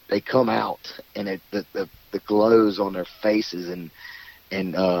they come out, and the glows on their faces, and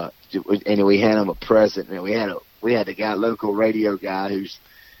we had them a present, and we had the local radio guy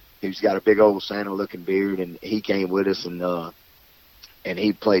who's got a big old Santa looking beard, and he came with us, and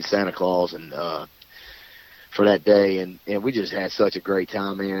he played Santa Claus and for that day, and we just had such a great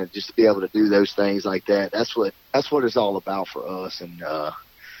time, man. Just to be able to do those things like that, that's what it's all about for us, and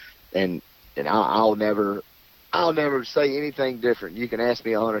I'll never say anything different. You can ask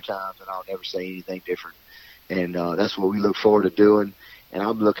me 100 times, and I'll never say anything different. And that's what we look forward to doing. And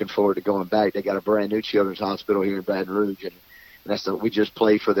I'm looking forward to going back. They got a brand new Children's Hospital here in Baton Rouge, and we just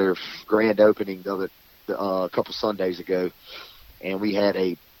played for their grand opening of it a couple Sundays ago, and we had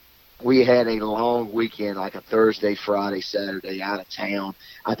a long weekend, like a Thursday, Friday, Saturday out of town.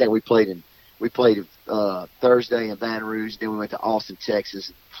 I think we played Thursday in Baton Rouge, then we went to Austin, Texas,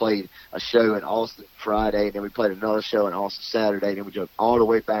 and played a show in Austin Friday, and then we played another show in Austin Saturday, and then we drove all the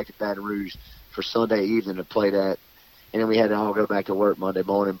way back to Baton Rouge for Sunday evening to play that, and then we had to all go back to work Monday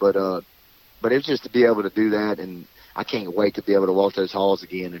morning. But it was just to be able to do that, and I can't wait to be able to walk those halls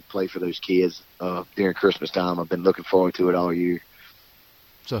again and play for those kids during Christmas time. I've been looking forward to it all year.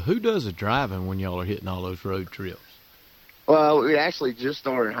 So who does the driving when y'all are hitting all those road trips? Well, we actually just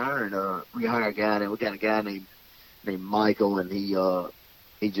started hiring. We hired a guy, and we got a guy named Michael, and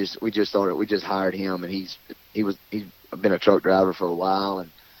we just hired him, and he's been a truck driver for a while, and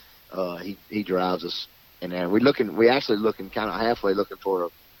he drives us. And then we actually looking kind of halfway looking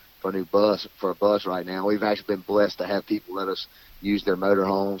for a new bus right now. We've actually been blessed to have people let us use their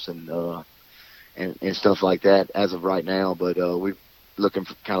motorhomes and stuff like that as of right now. But we're looking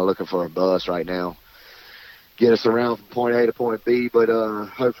for a bus right now, get us around from point A to point B. But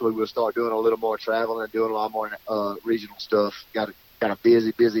hopefully we'll start doing a little more traveling and doing a lot more regional stuff. Got a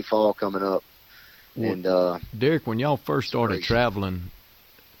busy fall coming up. Well, and Derek, when y'all first started traveling,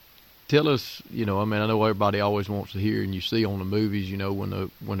 tell us, I know everybody always wants to hear, and you see on the movies,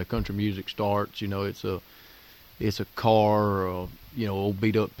 when the country music starts, it's a car or old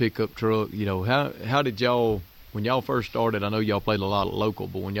beat up pickup truck. How did y'all, when y'all first started? I know y'all played a lot of local,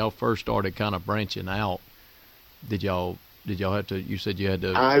 but when y'all first started kind of branching out, did y'all have to? You said you had to.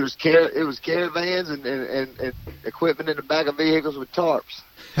 It was caravans and equipment in the back of vehicles with tarps.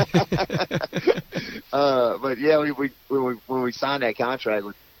 But yeah, when we signed that contract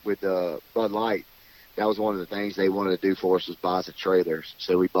with Bud Light, that was one of the things they wanted to do for us was buy us a trailer.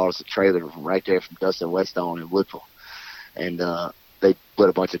 So we bought us a trailer from right there from Dustin Westone in Woodville, and they put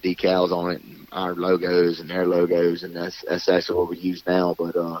a bunch of decals on it, and our logos and their logos, and that's actually what we use now.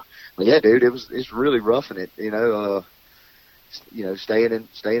 But yeah, dude, it's really roughing it,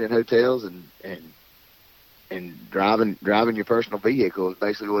 staying in hotels and driving your personal vehicle is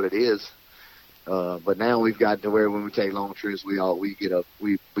basically what it is. But now we've gotten to where when we take long trips, we get a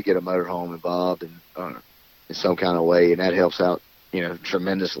motorhome involved in some kind of way, and that helps out,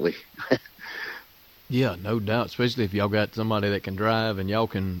 tremendously. Yeah, no doubt, especially if y'all got somebody that can drive and y'all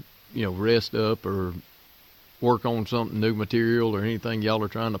can, rest up or work on something new material or anything y'all are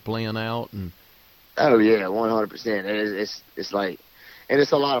trying to plan out. And oh yeah, 100%. It's like, and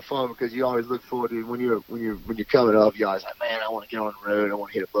it's a lot of fun because you always look forward to when you're coming up. You always like, man, I want to get on the road. I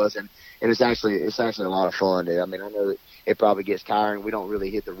want to hit a bus, and it's actually a lot of fun, dude. I mean, I know that it probably gets tiring. We don't really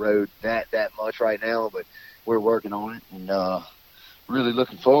hit the road that much right now, but we're working on it and really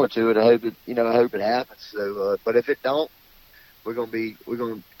looking forward to it. I hope it happens. So, but if it don't, we're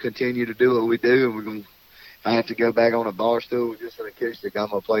gonna continue to do what we do, and we're gonna. If I have to go back on a bar stool just an acoustic, I'm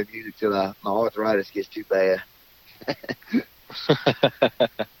gonna play music till my arthritis gets too bad.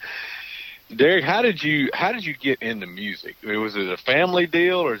 Derek, how did you get into music? Was it a family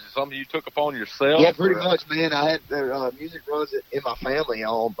deal, or is it something you took upon yourself? Yeah, pretty much, man. I had music runs in my family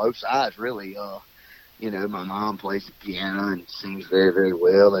on both sides, really. My mom plays the piano and sings very, very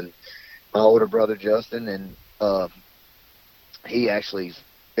well, and my older brother Justin, and he actually's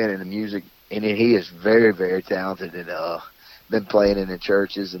been in the music, and he is very, very talented, and been playing in the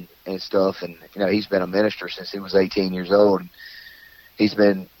churches and stuff, and he's been a minister since he was 18 years old. And he's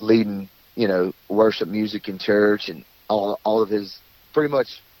been leading, worship music in church and pretty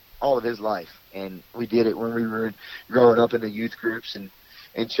much all of his life. And we did it when we were growing up in the youth groups and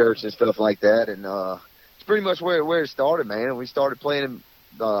in church and stuff like that. And it's pretty much where it started, man. We started playing.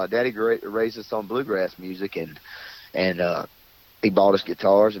 Daddy raised us on bluegrass music, and he bought us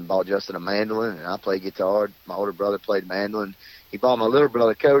guitars and bought Justin a mandolin, and I played guitar. My older brother played mandolin. He bought my little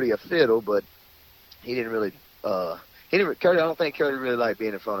brother Cody a fiddle, but he didn't really. Cody, I don't think Cody really liked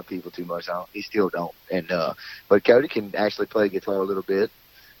being in front of people too much. He still don't. And but Cody can actually play guitar a little bit,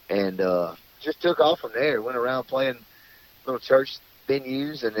 and just took off from there. Went around playing little church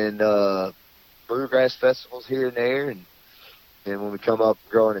venues, and then bluegrass festivals here and there. And then when we come up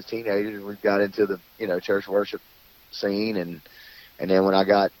growing as teenagers, we got into the church worship scene, and then when I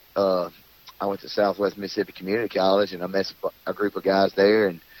went to Southwest Mississippi Community College, and I met a group of guys there,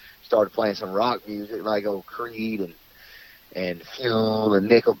 and started playing some rock music like old Creed and Fuel and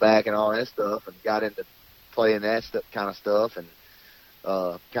Nickelback and all that stuff, and got into playing that kind of stuff, and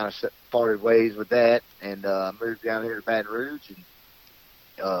kind of parted ways with that, and moved down here to Baton Rouge, and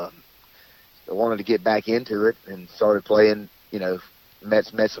I wanted to get back into it, and started playing. Met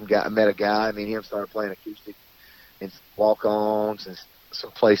a guy. Me and him started playing acoustic and walk-ons and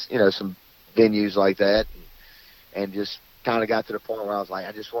some venues like that, and just kind of got to the point where I was like,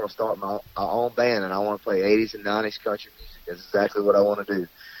 I just want to start my own band, and I want to play 80s and 90s country music. That's exactly what I want to do.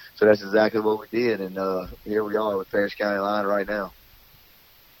 So that's exactly what we did, and here we are with Paris County Line right now.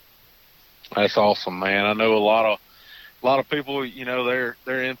 That's awesome, man. I know a lot of people, you know,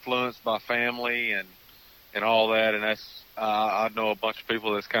 they're influenced by family and all that, and that's I know a bunch of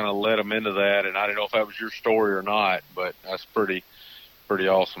people that's kind of led them into that, and I don't know if that was your story or not, but that's pretty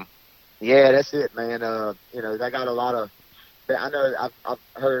awesome. Yeah, that's it, man. You know, I got a lot of. I know I've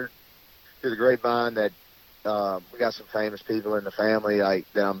heard through the grapevine that we got some famous people in the family, like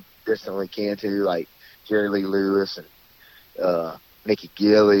that I'm distantly kin to, like Jerry Lee Lewis and Mickey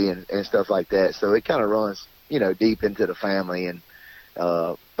Gilley and stuff like that. So it kind of runs, you know, deep into the family and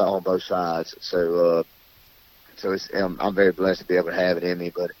on both sides. So it's, I'm very blessed to be able to have it in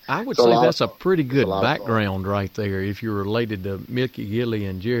me. But I would say that's a pretty good background right there. If you're related to Mickey Gilley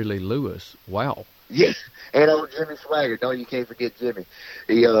and Jerry Lee Lewis, wow. Yes, and old Jimmy Swagger. No, you can't forget Jimmy.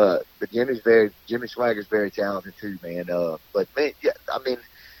 But Jimmy Swagger's very talented too, man. But man, yeah, I mean,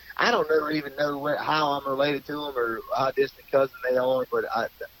 I don't even know how I'm related to them or how distant cousin they are. But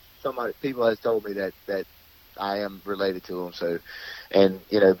people has told me that I am related to them. So, and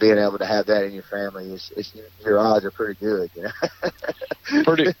you know, being able to have that in your family your odds are pretty good. You know,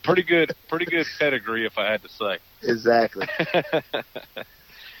 pretty good pedigree, if I had to say. Exactly.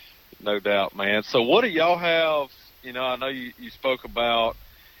 No doubt, man. So what do y'all have? You know, I know you spoke about,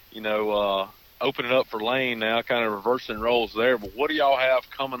 you know, opening up for Lane now, kind of reversing roles there. But what do y'all have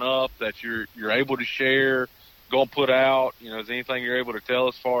coming up that you're able to share, going to put out? You know, is there anything you're able to tell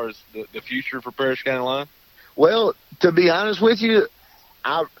as far as the future for Paris County Line? Well, to be honest with you,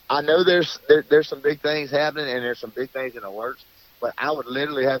 I know there's some big things happening and there's some big things in the works, but I would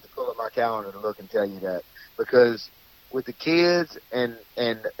literally have to pull up my calendar to look and tell you that, because with the kids and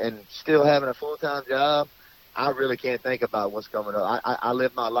still having a full-time job, I really can't think about what's coming up. I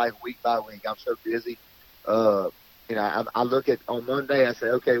live my life week by week. I'm so busy. You know, I look at on Monday, I say,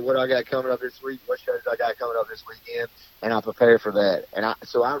 okay, what do I got coming up this week? What shows I got coming up this weekend? And I prepare for that. And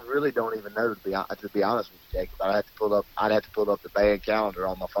so I really don't even know, to be honest with you, Jacob. I'd have to pull up the band calendar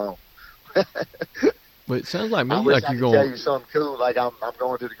on my phone. But it sounds like me like you're going. going. Tell you something cool, like I'm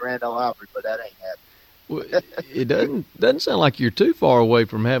going to the Grand Ole Opry, but that ain't happening. Well, it doesn't sound like you're too far away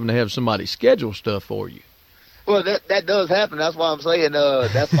from having to have somebody schedule stuff for you. Well, that does happen. That's why I'm saying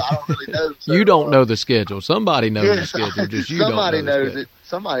that's why I don't really know. So, you don't know the schedule. Somebody knows the schedule. Just you somebody don't know knows it.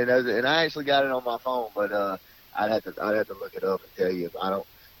 Somebody knows it, and I actually got it on my phone. But I'd have to look it up and tell you. I don't.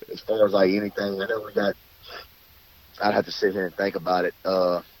 As far as like anything, I know we got. I'd have to sit here and think about it.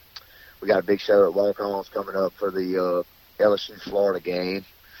 We got a big show at Walk-Ons coming up for the LSU Florida game.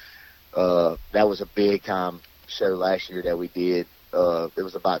 That was a big time show last year that we did. There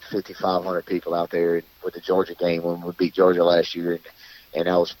was about 5,500 people out there with the Georgia game when we beat Georgia last year, and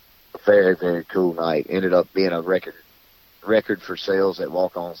that was a very, very cool night. Ended up being a record for sales at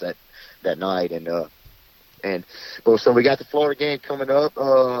Walk-Ons that night, so we got the Florida game coming up.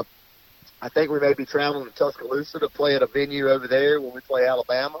 I think we may be traveling to Tuscaloosa to play at a venue over there when we play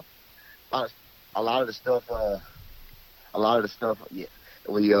Alabama. A lot of the stuff, yeah,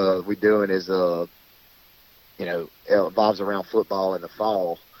 we doing is you know, it revolves around football in the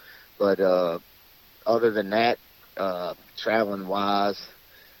fall. But other than that, traveling wise,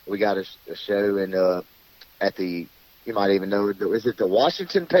 we got a show at the, you might even know, is it the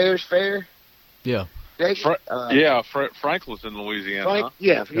Washington Parish Fair? Yeah. Franklin's in Louisiana. Huh?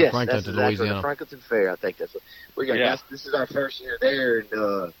 Yeah, yes, Franklin's that's exactly Louisiana. the Franklinton Fair. I think that's what we got. Yeah. This is our first year there,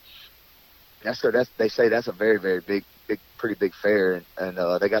 and they say that's a very, very pretty big fair, and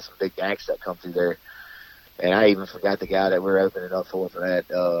they got some big acts that come through there. And I even forgot the guy that we're opening up for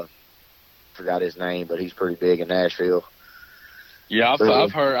that. Forgot his name, but he's pretty big in Nashville. Yeah,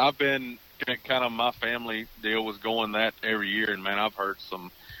 I've heard. I've been kind of, my family deal was going that every year, and man, I've heard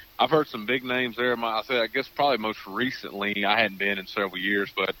some big names there. I guess probably most recently, I hadn't been in several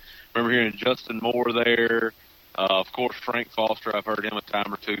years, but I remember hearing Justin Moore there. Of course, Frank Foster. I've heard him a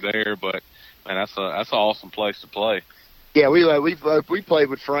time or two there, but man, that's an awesome place to play. Yeah, we played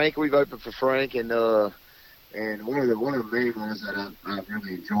with Frank. We've opened for Frank, and one of the main ones that I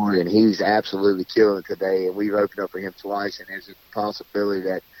really enjoy, and he's absolutely killing it today. And we've opened up for him twice, and there's a possibility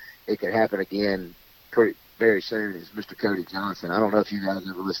that it could happen again very soon. Is Mr. Cody Johnson. I don't know if you guys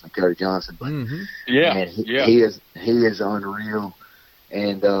ever listen to Cody Johnson, but yeah, he is unreal,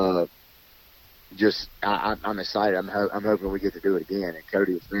 and I'm excited. I'm hoping we get to do it again. And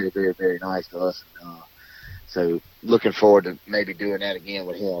Cody was very, very, very nice to us. So looking forward to maybe doing that again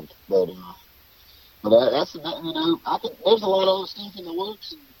with him. But that's, you know, I think there's a lot of other stuff in the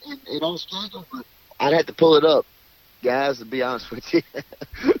works, in on schedule, but I'd have to pull it up, guys. To be honest with you,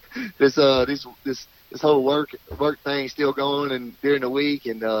 this whole work thing still going, and during the week,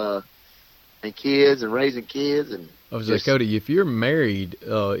 and kids and raising kids, and I was like, Cody, if you're married,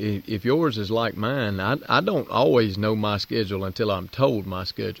 if yours is like mine, I don't always know my schedule until I'm told my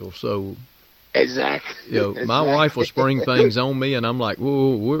schedule. So, exactly. My wife will spring things on me, and I'm like,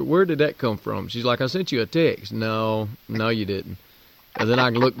 whoa, where did that come from? She's like, I sent you a text. No, you didn't. And then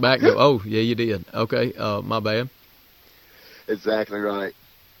I can look back and go, oh, yeah, you did. Okay, my bad. Exactly right.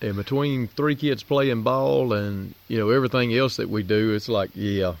 And between 3 kids playing ball and everything else that we do, it's like,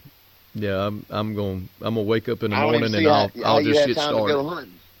 yeah, I'm gonna wake up in the morning and I'll just get started.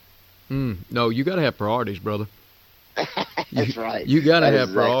 No, you got to have priorities, brother. That's right. You got to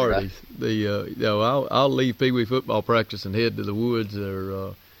have priorities. Right. I'll leave Pee Wee football practice and head to the woods,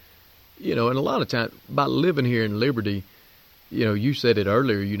 or and a lot of times by living here in Liberty, you said it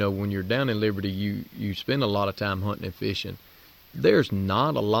earlier. When you're down in Liberty, you spend a lot of time hunting and fishing. There's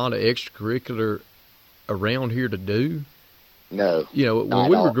not a lot of extracurricular around here to do. No. When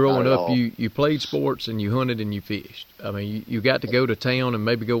we were growing up, you played sports and you hunted and you fished. I mean, you got to go to town and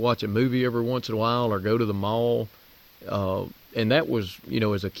maybe go watch a movie every once in a while or go to the mall. And that was,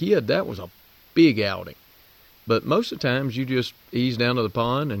 as a kid, that was a big outing. But most of the times you just eased down to the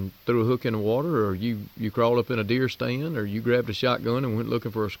pond and threw a hook in the water, or you crawled up in a deer stand, or you grabbed a shotgun and went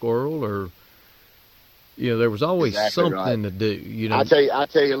looking for a squirrel, or there was always something to do. I'll tell you a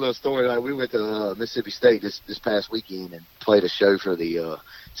little story. Like, we went to Mississippi State this past weekend and played a show for the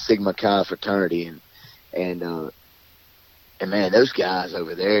Sigma Chi fraternity, and man, those guys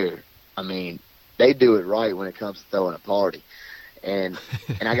over there, I mean, they do it right when it comes to throwing a party. And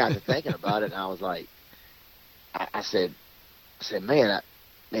I got to thinking about it, and I was like, I said, man,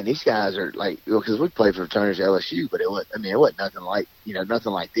 these guys are like, because we played for fraternities at LSU, but it wasn't nothing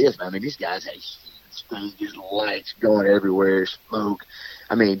like this. I mean, these guys had just lights going everywhere, smoke.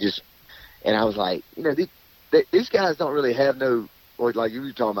 I mean, and I was like, these guys don't really have no, like you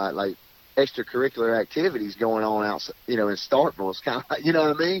were talking about, like extracurricular activities going on outside, in Starkville. It's kind of like, you know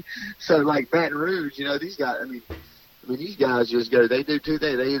what I mean? So like Baton Rouge, these guys, I mean, these guys just go, they do two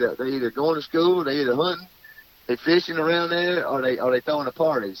things. They either going to school, they either hunting, they fishing around there, or they throwing a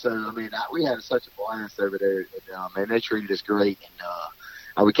party. So, I mean, we had such a blast over there. And, man, they treated us great.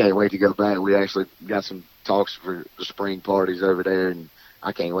 And we can't wait to go back. We actually got some talks for the spring parties over there, and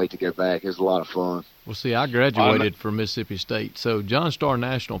I can't wait to go back. It was a lot of fun. Well, see, I graduated from Mississippi State. So John Starr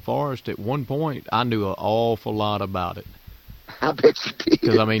National Forest, at one point, I knew an awful lot about it. I bet you did.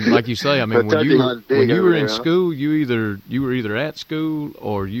 Because, I mean, like you say, I mean, when you were in school, you were either at school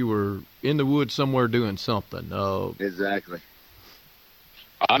or you were in the woods somewhere doing something. Exactly.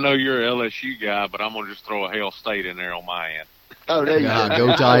 I know you're an LSU guy, but I'm going to just throw a Hail State in there on my end. Oh, there you go.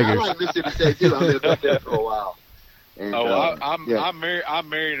 Go Tigers. I like Mississippi State, too. I lived up there for a while. And, I'm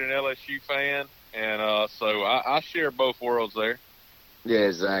married an LSU fan, and so I share both worlds there. Yeah,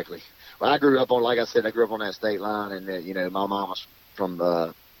 exactly. Well, I grew up on that state line, and my mom was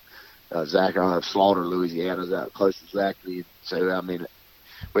from Zachary, Slaughter, Louisiana, that close to Zachary. So I mean,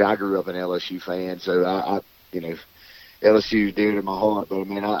 I grew up an LSU fan, so I LSU is dear to my heart. But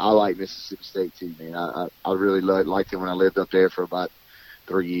man, I like Mississippi State too, man. I really liked it when I lived up there for about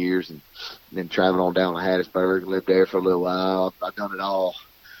 3 years, and then traveled on down to Hattiesburg, lived there for a little while. I've done it all.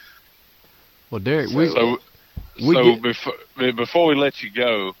 Well, Derek, before we let you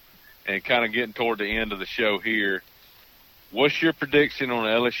go, and kind of getting toward the end of the show here, what's your prediction on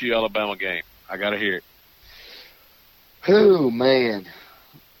the LSU-Alabama game? I got to hear it. Oh, man.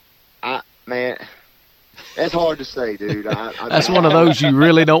 That's hard to say, dude. That's one of those you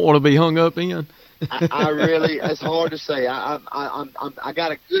really don't want to be hung up in. It's hard to say. I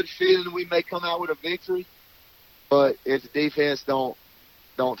got a good feeling we may come out with a victory, but if the defense don't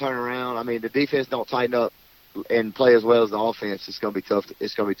turn around, I mean, the defense don't tighten up and play as well as the offense, it's going to be tough.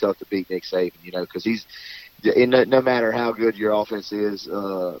 It's going to be tough to beat Nick Saban, because no matter how good your offense is,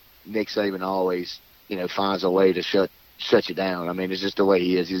 Nick Saban always, finds a way to shut you down. I mean, it's just the way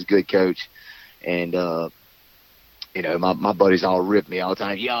he is. He's a good coach, and my buddies all rip me all the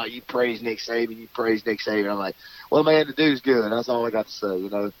time. Yeah, you praise Nick Saban. I'm like, well, man, the dude's good. That's all I got to say.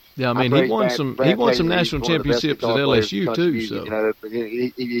 Yeah, I mean, he won some national championships at LSU too. So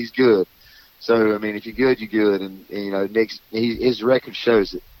he's good. So I mean, if you're good, you're good, and his record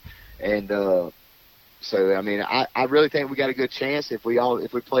shows it. And so I mean, I really think we got a good chance if we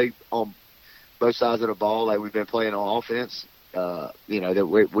play on both sides of the ball like we've been playing on offense. That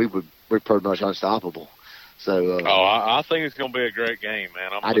we're pretty much unstoppable. So I think it's going to be a great game,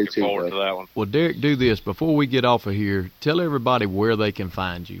 man. I'm looking forward to that one. Well, Derek, do this before we get off of here. Tell everybody where they can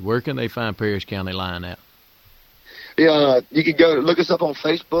find you. Where can they find Parish County Line at? Yeah, you can go look us up on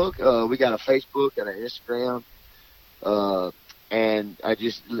Facebook. We got a Facebook and an Instagram. And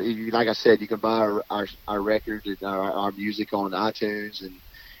like I said, you can buy our records and our music on iTunes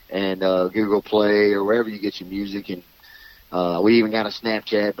and Google Play or wherever you get your music. And we even got a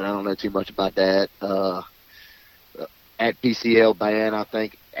Snapchat, but I don't know too much about that. At PCL Band, I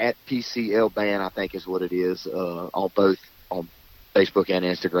think. At PCL Band, I think is what it is. On both on Facebook and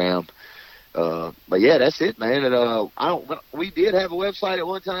Instagram. But yeah, that's it, man. And we did have a website at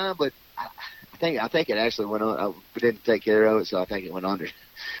one time, but I think it actually went on. We didn't take care of it, so I think it went under.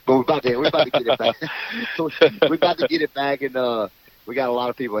 But we're about to get it back. We're about to get it back, and we got a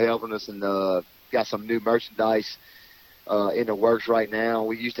lot of people helping us, and got some new merchandise in the works right now.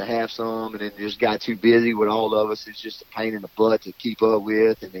 We used to have some, and it just got too busy with all of us. It's just a pain in the butt to keep up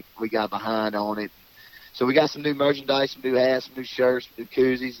with, and we got behind on it. So we got some new merchandise, some new hats, some new shirts, some new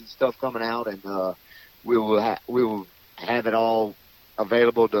koozies and stuff coming out, and we will have it all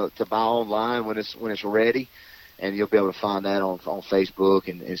available to buy online when it's ready, and you'll be able to find that on Facebook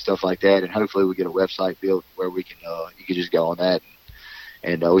and stuff like that. And hopefully we get a website built where we can you can just go on that.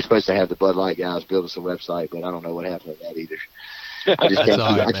 And we're supposed to have the Bud Light guys build us a website, but I don't know what happened to that either. I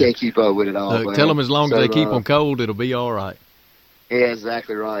just can't keep up with it all. Look, tell them as long as they keep them cold, it'll be all right. Yeah,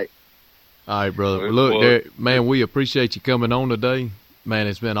 exactly right. All right, brother. Well, look, Derek, man, we appreciate you coming on today. Man,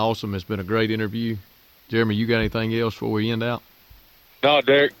 it's been awesome. It's been a great interview. Jeremy, you got anything else before we end out? No,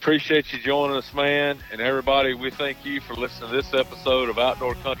 Derek, appreciate you joining us, man. And everybody, we thank you for listening to this episode of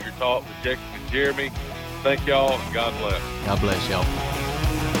Outdoor Country Talk with Jacob and Jeremy. Thank y'all, and God bless. God bless y'all.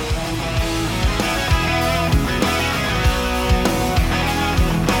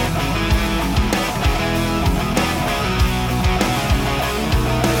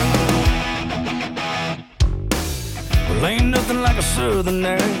 Well, ain't nothing like a southern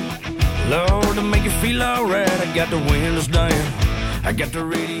air, Lord, to make you feel alright. I got the windows down, I got the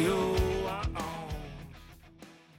radio